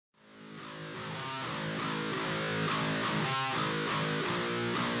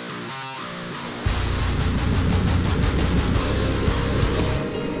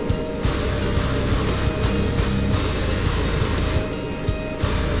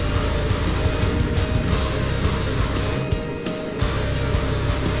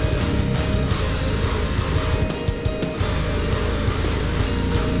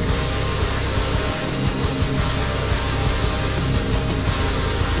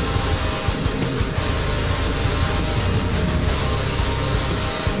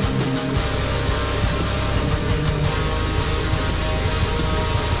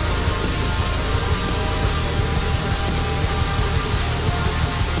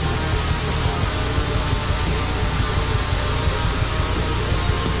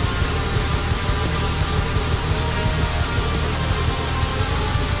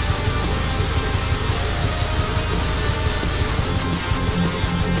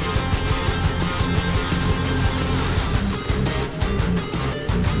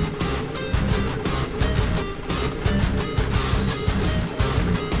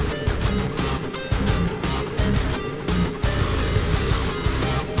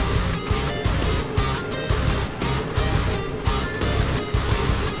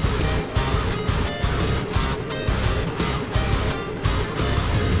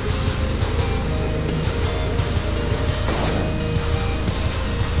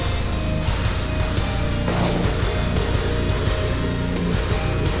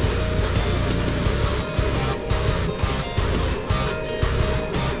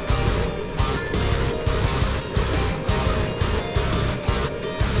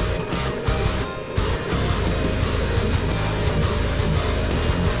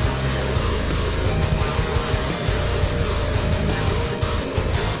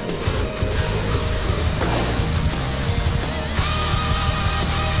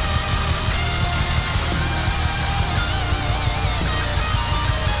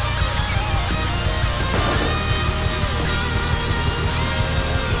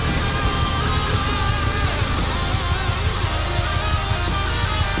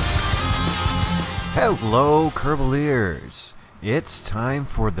Hello, Kerbaliers! It's time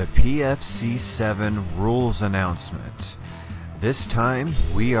for the PFC 7 rules announcement. This time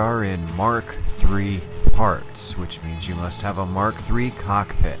we are in Mark III parts, which means you must have a Mark III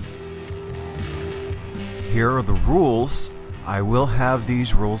cockpit. Here are the rules. I will have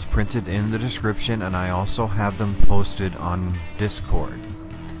these rules printed in the description, and I also have them posted on Discord.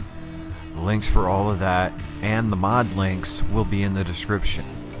 The links for all of that and the mod links will be in the description.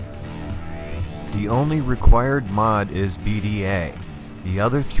 The only required mod is BDA. The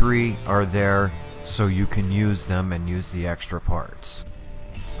other three are there so you can use them and use the extra parts.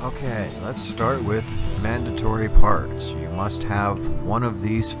 Okay, let's start with mandatory parts. You must have one of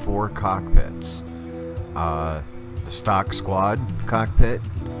these 4 cockpits. The stock squad cockpit,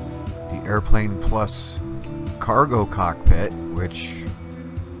 the airplane plus cargo cockpit, which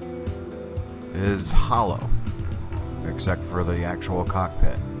is hollow except for the actual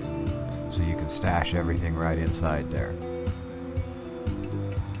cockpit, so you can stash everything right inside there.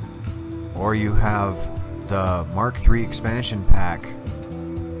 Or you have the Mark III expansion pack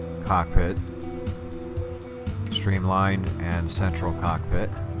cockpit, streamlined and central cockpit.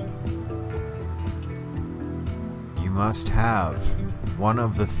 You must have one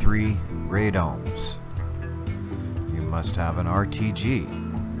of the 3 Radomes. You must have an RTG.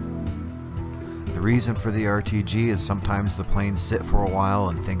 The reason for the RTG is sometimes the planes sit for a while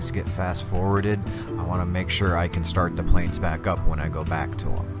and things get fast forwarded. I want to make sure I can start the planes back up when I go back to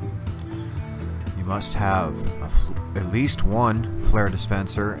them. You must have at least 1 flare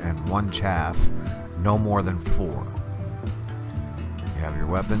dispenser and 1 chaff, no more than 4. You have your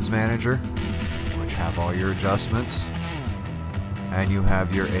weapons manager, which have all your adjustments, and you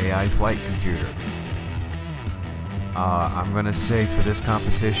have your AI flight computer. I'm going to say for this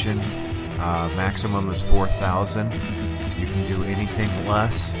competition, maximum is 4,000. You can do anything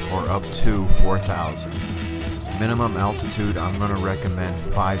less or up to 4,000. Minimum altitude, I'm going to recommend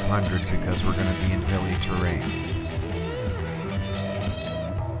 500 because we're going to be in hilly terrain.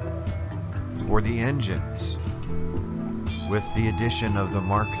 For the engines, with the addition of the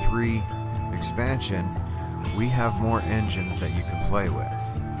Mark III expansion, we have more engines that you can play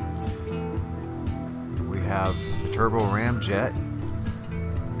with. We have the turbo ramjet.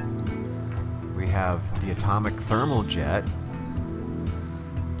 We have the atomic thermal jet,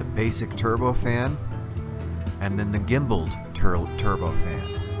 the basic turbofan, and then the gimbaled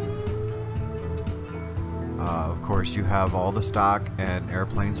turbofan. Of course, you have all the stock and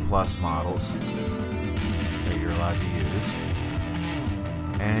Airplanes Plus models that you're allowed to use.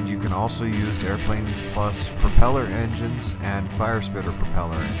 And you can also use Airplanes Plus propeller engines and Firespitter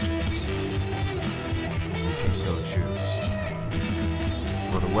propeller engines, if you so choose.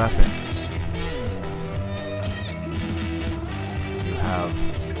 For the weapons, you have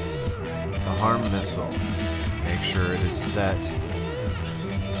the harm missile. Make sure it is set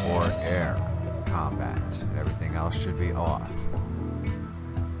for air combat. Everything else should be off.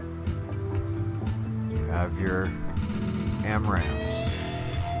 You have your AMRAAMs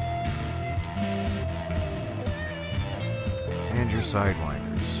and your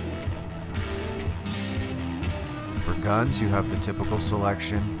sidewinders. For guns, you have the typical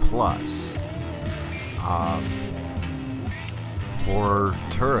selection plus. For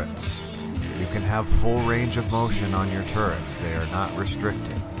turrets, you can have full range of motion on your turrets. They are not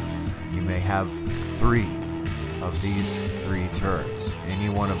restricted. You may have 3 of these 3 turrets. Any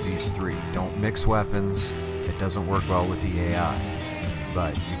one of these 3. Don't mix weapons. It doesn't work well with the AI.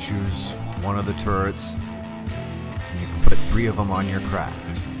 But you choose one of the turrets, and you can put 3 of them on your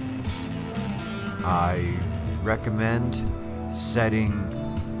craft. I recommend setting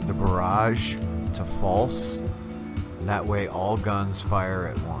the barrage to false. That way all guns fire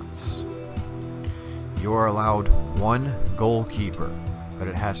at once. You are allowed 1 goalkeeper, but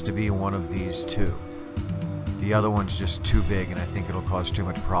it has to be one of these 2. The other one's just too big and I think it'll cause too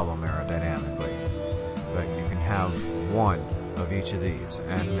much problem aerodynamically. But you can have 1 of each of these,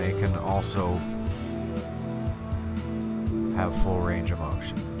 and they can also have full range of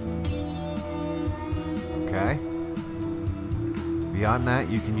motion. Okay? Beyond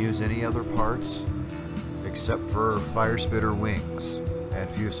that, you can use any other parts except for Firespitter wings and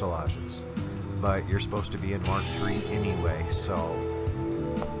fuselages. But you're supposed to be in Mark III anyway, so...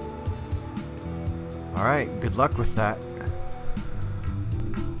 Alright, good luck with that.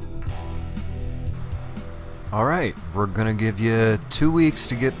 Alright, we're gonna give you 2 weeks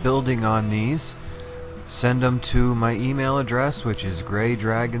to get building on these. Send them to my email address, which is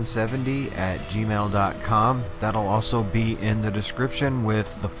graydragon70@gmail.com. That'll also be in the description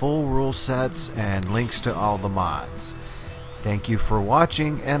with the full rule sets and links to all the mods. Thank you for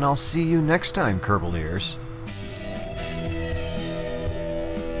watching, and I'll see you next time, Kerbaliers.